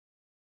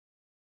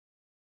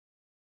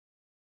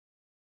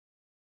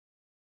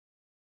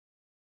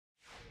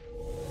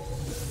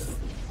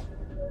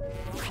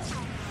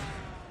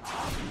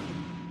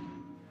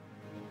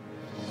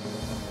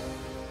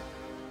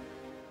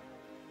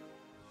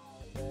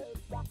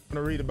I'm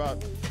going to read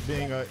about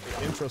being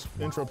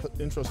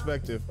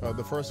introspective.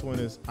 The first one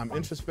is, I'm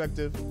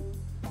introspective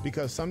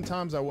because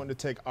sometimes I want to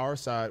take our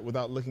side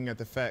without looking at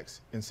the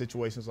facts in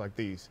situations like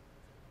these.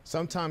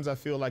 Sometimes I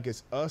feel like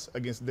it's us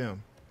against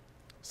them.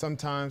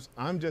 Sometimes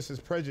I'm just as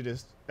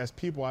prejudiced as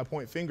people I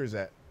point fingers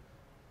at.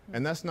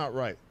 And that's not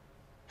right.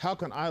 How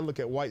can I look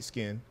at white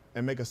skin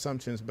and make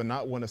assumptions but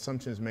not want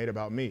assumptions made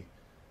about me?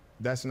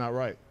 That's not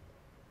right.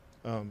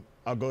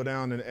 I'll go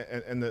down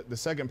and the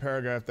second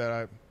paragraph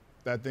that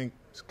I think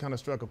kind of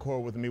struck a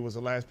chord with me was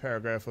the last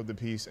paragraph of the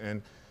piece,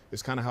 and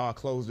it's kind of how I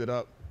closed it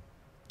up,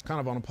 kind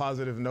of on a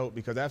positive note,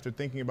 because after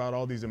thinking about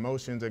all these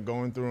emotions and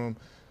going through them,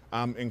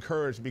 I'm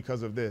encouraged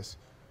because of this.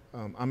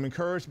 I'm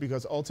encouraged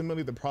because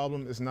ultimately the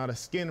problem is not a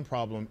skin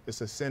problem, it's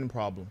a sin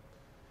problem.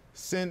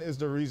 Sin is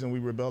the reason we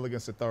rebel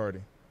against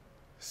authority.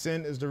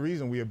 Sin is the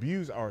reason we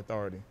abuse our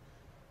authority.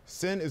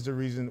 Sin is the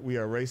reason we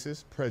are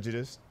racist,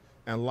 prejudiced,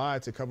 and lie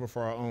to cover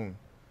for our own.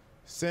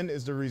 Sin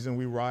is the reason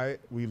we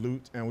riot, we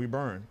loot, and we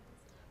burn.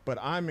 But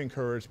I'm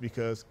encouraged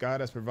because God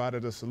has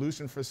provided a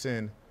solution for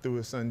sin through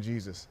his son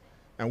Jesus,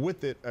 and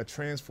with it, a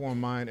transformed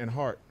mind and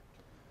heart,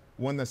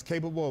 one that's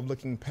capable of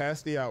looking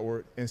past the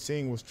outward and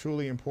seeing what's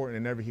truly important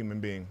in every human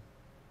being.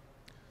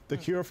 The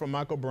cure for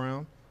Michael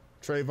Brown,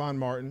 Trayvon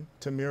Martin,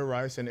 Tamir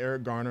Rice, and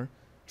Eric Garner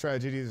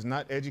tragedy is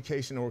not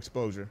education or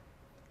exposure,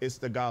 it's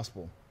the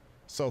gospel.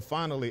 So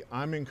finally,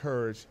 I'm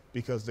encouraged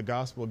because the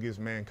gospel gives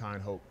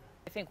mankind hope.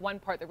 I think one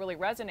part that really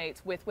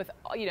resonates with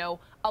you know,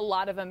 a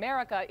lot of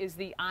America is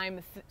the I'm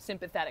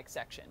sympathetic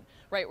section,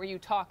 right? Where you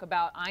talk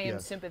about I am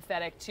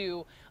sympathetic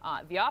to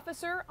the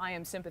officer, I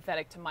am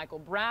sympathetic to Michael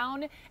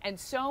Brown, and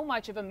so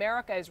much of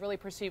America is really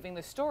perceiving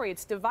the story.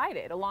 It's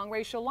divided along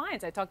racial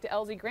lines. I talked to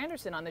LZ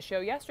Granderson on the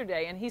show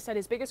yesterday, and he said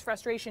his biggest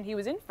frustration, he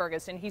was in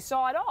Ferguson, he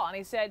saw it all, and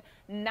he said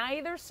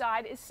neither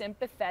side is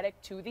sympathetic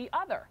to the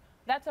other.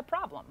 That's a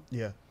problem.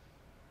 Yeah.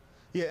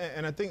 Yeah,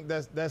 and I think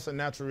that's a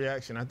natural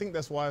reaction. I think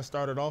that's why I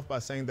started off by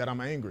saying that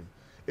I'm angry.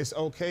 It's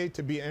okay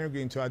to be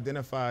angry and to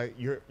identify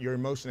your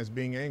emotion as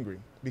being angry,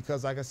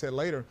 because like I said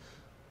later,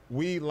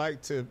 we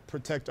like to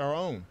protect our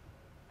own.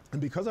 And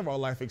because of our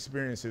life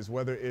experiences,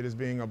 whether it is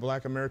being a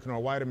black American or a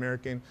white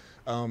American,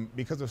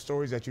 because of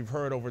stories that you've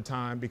heard over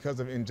time, because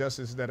of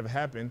injustices that have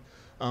happened,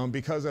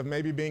 because of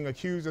maybe being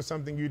accused of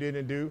something you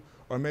didn't do,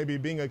 or maybe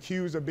being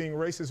accused of being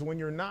racist when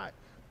you're not,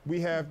 we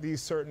have these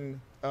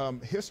certain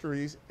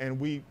histories, and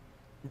we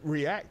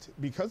react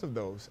because of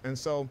those. And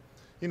so,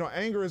 you know,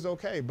 anger is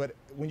okay, but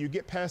when you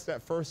get past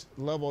that first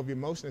level of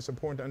emotion, it's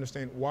important to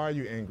understand, why are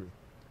you angry?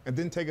 And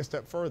then take a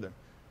step further.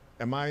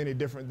 Am I any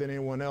different than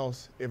anyone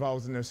else if I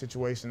was in their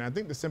situation? And I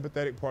think the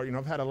sympathetic part, you know,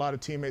 I've had a lot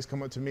of teammates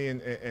come up to me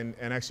and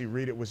actually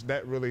read it, which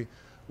that really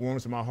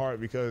warms my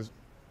heart, because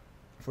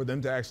for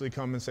them to actually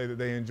come and say that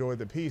they enjoyed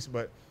the piece.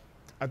 But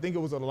I think it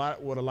was what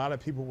a lot of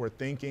people were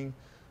thinking,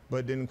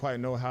 but didn't quite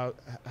know how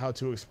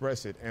to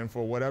express it. And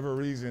for whatever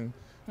reason,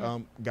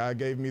 God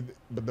gave me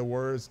the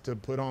words to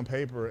put on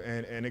paper,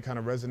 and it kind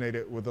of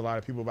resonated with a lot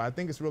of people. But I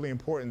think it's really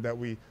important that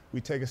we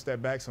take a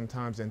step back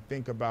sometimes and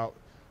think about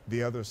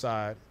the other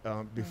side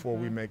before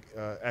we make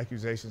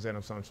accusations and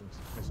assumptions.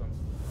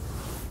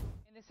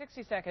 In the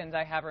 60 seconds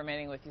I have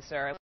remaining with you,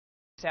 sir,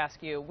 let's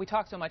ask you, we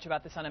talk so much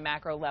about this on a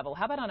macro level.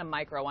 How about on a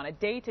micro, on a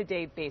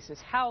day-to-day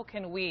basis? How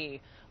can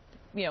we,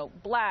 you know,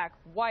 black,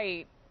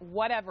 white,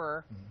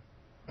 whatever,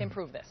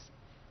 improve this?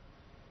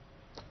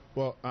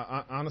 Well,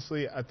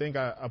 honestly, I think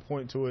I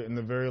point to it in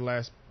the very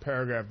last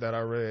paragraph that I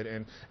read,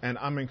 and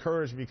I'm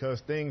encouraged because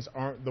things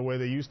aren't the way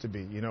they used to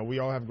be. You know, we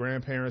all have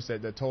grandparents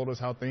that told us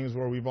how things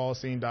were. We've all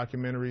seen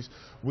documentaries.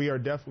 We are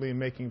definitely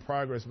making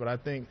progress, but I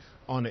think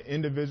on an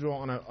individual,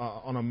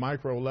 on a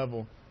micro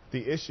level,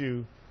 the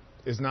issue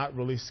is not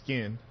really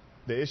skin.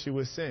 The issue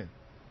is sin.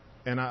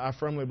 And I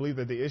firmly believe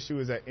that the issue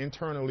is that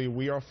internally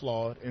we are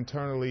flawed.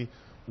 Internally,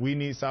 we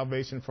need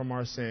salvation from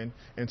our sin.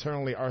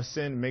 Internally, our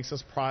sin makes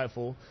us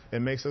prideful.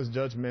 It makes us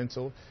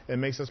judgmental. It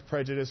makes us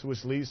prejudiced,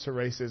 which leads to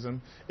racism.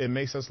 It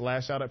makes us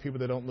lash out at people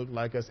that don't look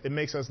like us. It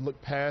makes us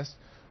look past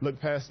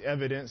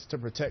evidence to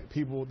protect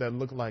people that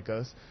look like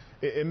us.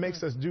 It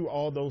makes us do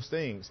all those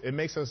things. It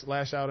makes us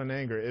lash out in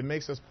anger. It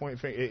makes us point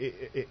fingers.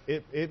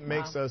 It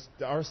makes us,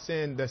 our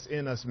sin that's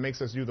in us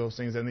makes us do those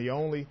things. And the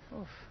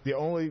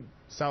only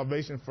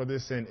salvation for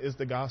this sin is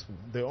the gospel.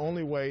 The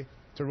only way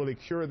to really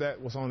cure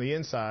that what's on the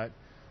inside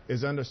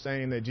is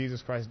understanding that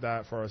Jesus Christ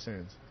died for our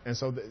sins. And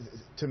so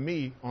to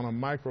me, on a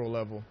micro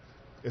level,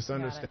 it's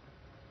understanding.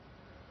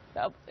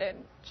 Oh, and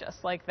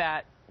just like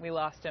that, we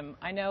lost him.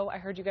 I know, I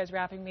heard you guys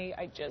rapping me.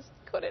 I just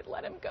couldn't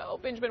let him go.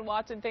 Benjamin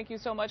Watson, thank you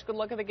so much. Good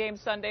luck at the game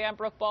Sunday. I'm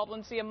Brooke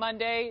Baldwin. See you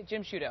Monday.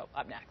 Jim Sciutto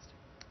up next.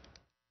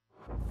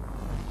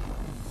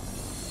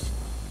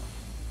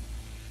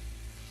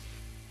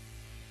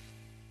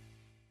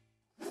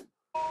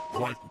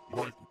 Like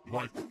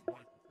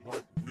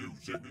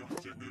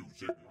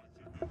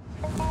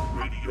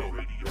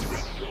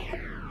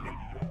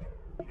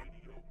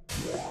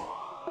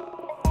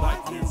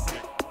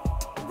music.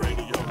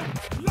 Radio.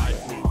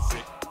 Like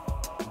music.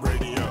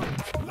 Radio.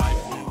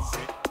 Like music. Radio. Like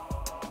music.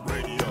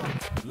 Radio.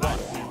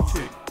 Like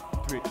music.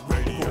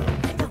 Radio.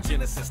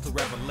 Genesis to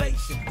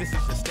Revelation. This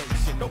is the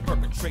station, no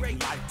perpetrating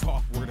life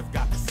talk, word of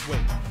God to sway.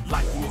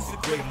 Life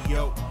music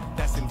radio,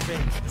 that's in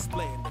vain.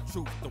 Displaying the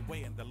truth, the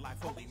way, and the life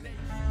holy name.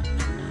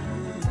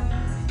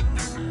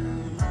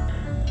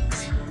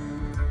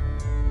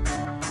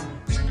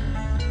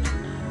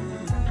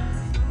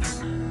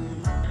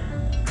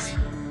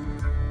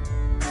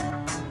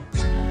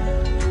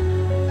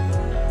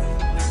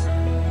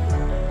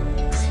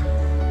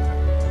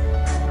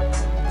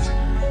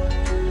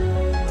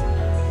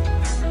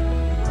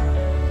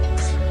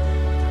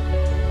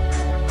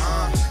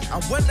 I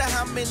wonder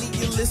how many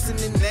you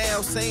listening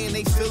now, saying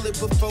they feel it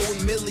before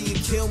a million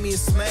kill me and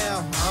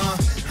smile.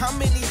 How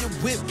many you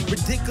whip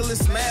ridiculous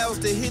smiles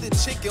to hit a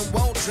chick and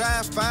won't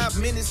drive 5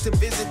 minutes to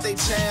visit their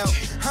child?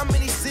 How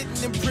many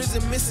sitting in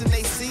prison missing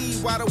they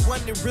seed while the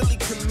one that really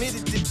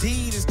committed the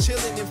deed is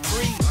chilling and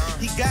free?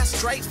 He got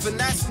stripes for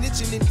not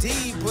snitching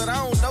indeed, but I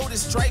don't know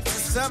this stripes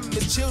is something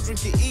his children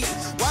can eat.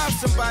 Why if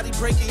somebody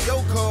breaking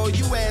your call,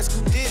 you ask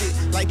who did it?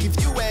 Like if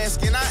you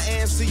ask and I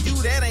answer you,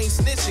 that ain't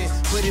snitching.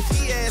 But if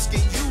he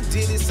asking you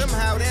did it,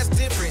 somehow that's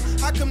different.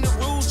 How come the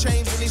rules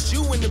change when it's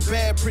you in the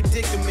bad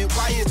predicament?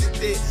 Why is it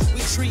that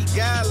we treat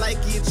God like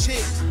he a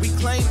chick? We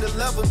claim to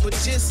love him, but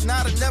just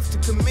not enough to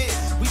commit.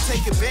 We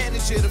take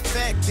advantage of the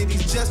fact that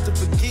he's just to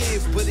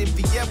forgive, but if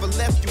he ever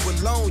left you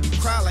alone, you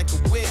cry like a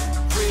whip.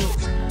 Real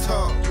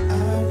talk.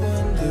 I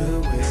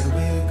wonder where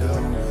we're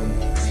going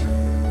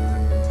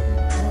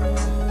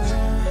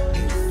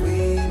if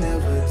we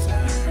never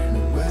turn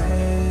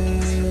away.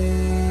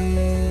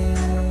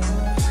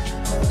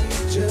 Are we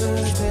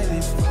just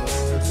headed for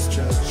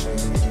destruction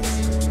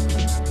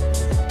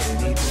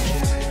any day?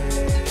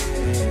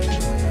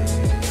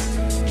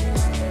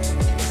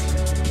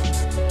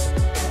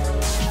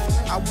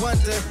 I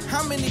wonder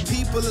how many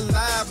people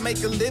alive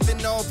make a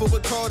living off of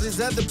what causes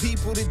other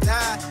people to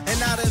die.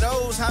 And out of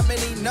those, how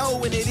many know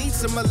when it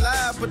eats them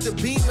alive? But the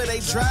beamer they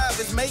drive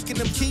is making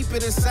them keep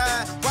it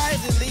inside. Why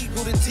is it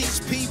legal to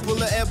teach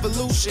people of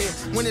evolution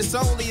when it's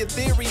only a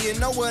theory and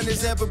no one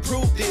has ever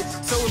proved it?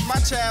 So if my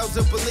child's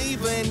a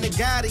believer in the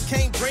God he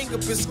can't bring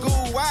up in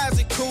school, why is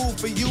it cool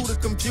for you to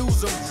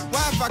confuse them?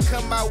 Why if I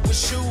come out with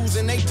shoes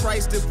and they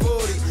priced at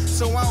 40?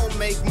 So I don't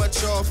make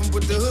much off them,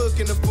 but the hood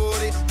can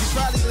afford it. You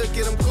probably look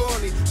at them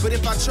corny, but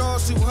if I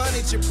charge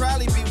 200, you'd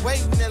probably be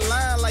waiting in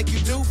line like you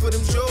do for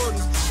them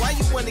Jordans. Why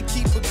you wanna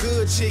keep a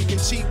good chick and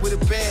cheat with a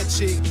bad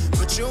chick?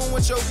 But you don't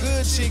want your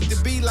good chick to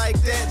be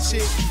like that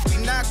chick. We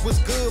knock what's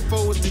good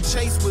for us, the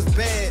chase was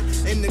bad,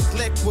 and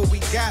neglect what we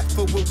got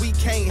for what we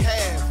can't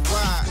have.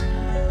 Why?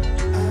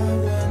 I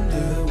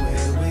wonder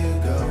where we're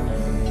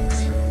going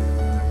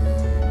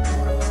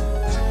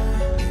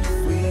if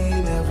we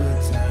never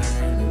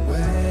turn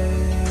away.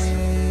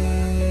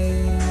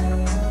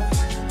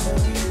 Are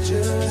we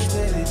just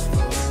headed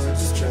for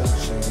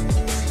destruction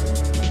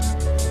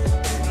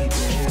any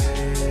day?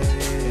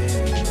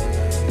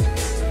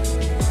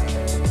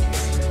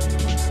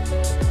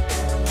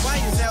 Why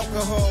is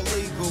alcohol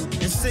legal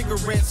and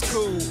cigarettes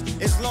cool?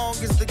 As long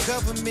as the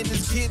government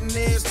is getting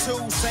theirs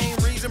too. Same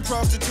reason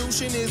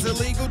prostitution is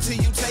illegal till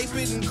you tape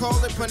it and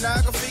call it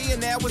pornography,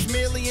 and now it's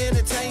merely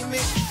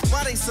entertainment.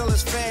 Why they sell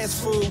us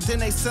fast food, then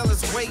they sell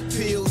us weight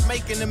pills,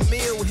 making a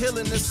meal,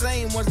 healing the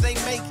same ones they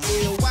make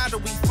ill. Why do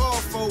we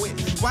fall for it?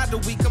 Why do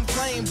we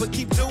complain but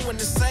keep doing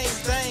the same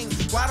thing?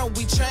 Why don't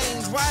we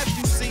change? Why if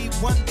you see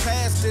one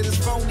pastor that's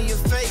phony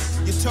and fake,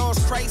 you toss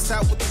Christ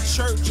out with the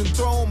church and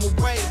throw him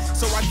away?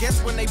 So I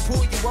guess when they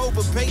pull you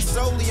over based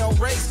solely on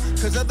race,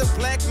 cause other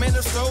black men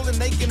are stolen,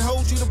 they can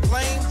hold you to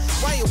blame.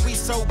 Why are we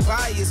so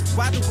biased?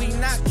 Why do we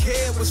not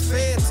care what's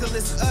fair till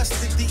it's us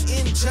that the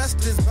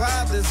injustice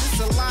bothers? It's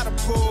a lot of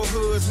poor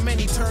hoods,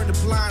 many turn a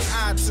blind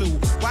eye to.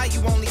 Why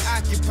you only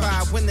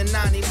occupy when the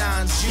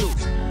 99's you?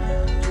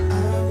 I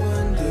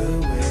wonder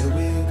where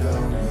we're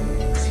going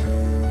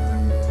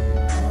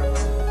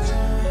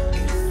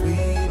if we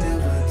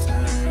never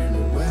turn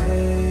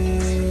away.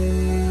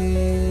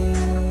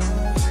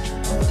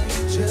 Are we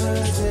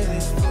just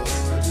headed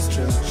for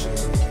destruction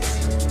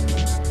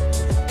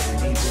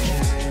any day?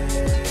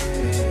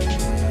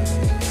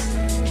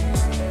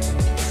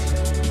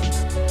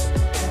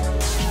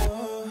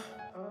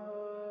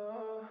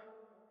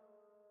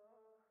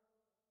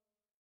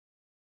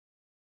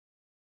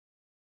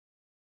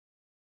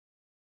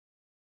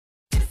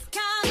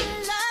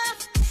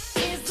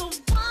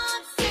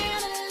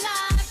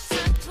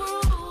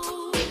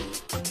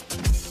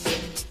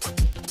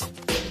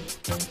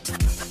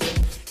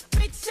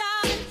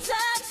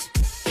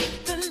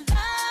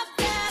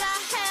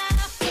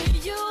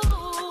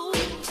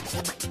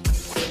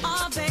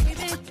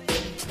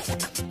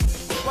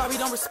 we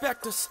don't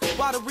respect us?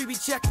 Why do we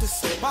reject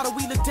us? Why do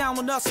we look down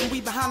on us when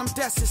we behind them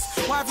desks?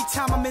 Why every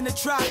time I'm in the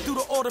drive-thru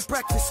to order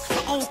breakfast,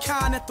 my own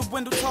kind at the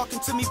window talking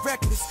to me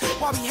reckless?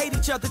 Why we hate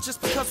each other just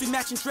because we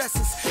matching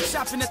dresses?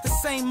 Shopping at the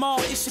same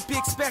mall, it should be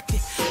expected.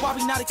 Why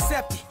we not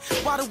accepted?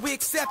 Why do we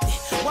accept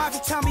it? Why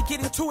every time we get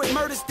into it,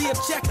 murder's the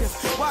objective?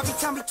 Why every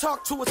time we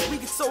talk to us, we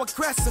get so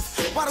aggressive?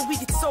 Why do we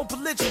get so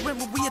belligerent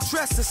when we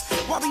address us?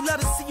 Why we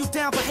let us see you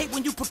down but hate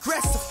when you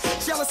progressive?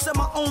 Jealous of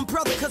my own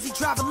brother cause he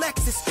drive a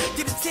Lexus.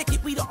 Get a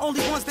ticket, we the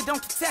only ones that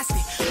don't contest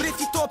it. But if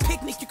you throw a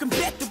picnic, you can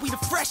bet that we the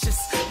freshest.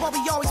 Why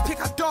we always pick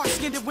our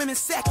dark-skinned women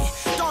second?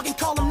 Dog and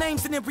call them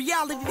names and in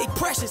reality they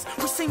precious.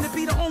 We seem to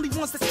be the only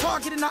ones that's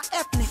targeting our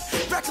ethnic.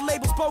 Record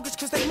labels bogus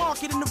cause they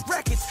marketing the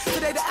records.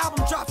 Today the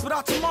album drops but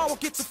our tomorrow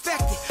gets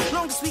affected.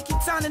 Long as we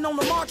keep signing on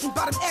the margin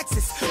by them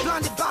exes.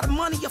 Blinded by the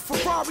money, a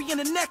Ferrari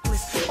and a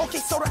necklace. Okay,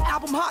 so the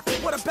album hot, but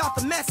what about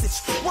the message?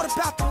 What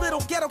about the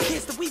little ghetto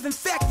kids that we've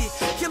infected?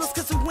 Kill us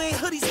cause we wearing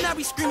hoodies, now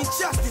we screaming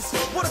justice.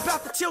 What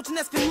about the children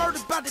that's been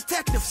murdered by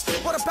detectives?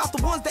 What about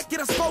the ones that get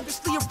us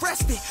bogusly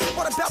arrested?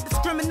 What about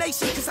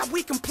discrimination cause how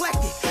we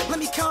complected? Let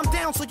me calm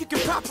down so you can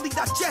properly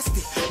digest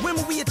it. When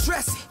will we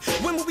address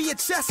it? When will we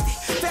adjust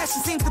it?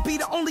 Fashion seems to be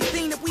the only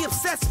thing that we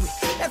obsessed with.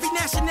 Every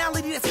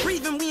nationality that's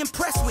breathing we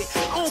impressed with.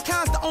 Our own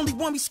kind's the only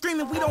one we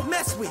screaming we don't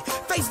mess with.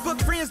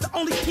 Facebook friends the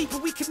only people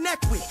we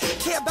connect with.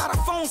 Care about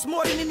our phones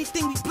more than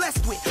anything we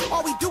blessed with.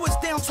 All we do is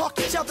down talk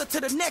each other to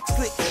the next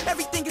click.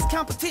 Everything is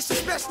competition,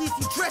 especially if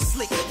you dress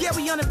slick. Yeah,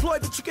 we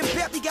unemployed, but you can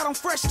bet we got on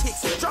fresh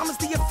kicks. Drama's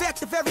the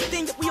effect of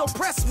everything that we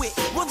oppressed with.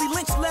 Willie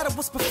Lynch's letter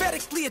was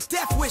prophetically a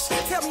death wish.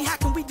 Tell me how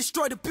can we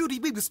destroy the beauty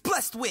we was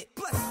blessed with?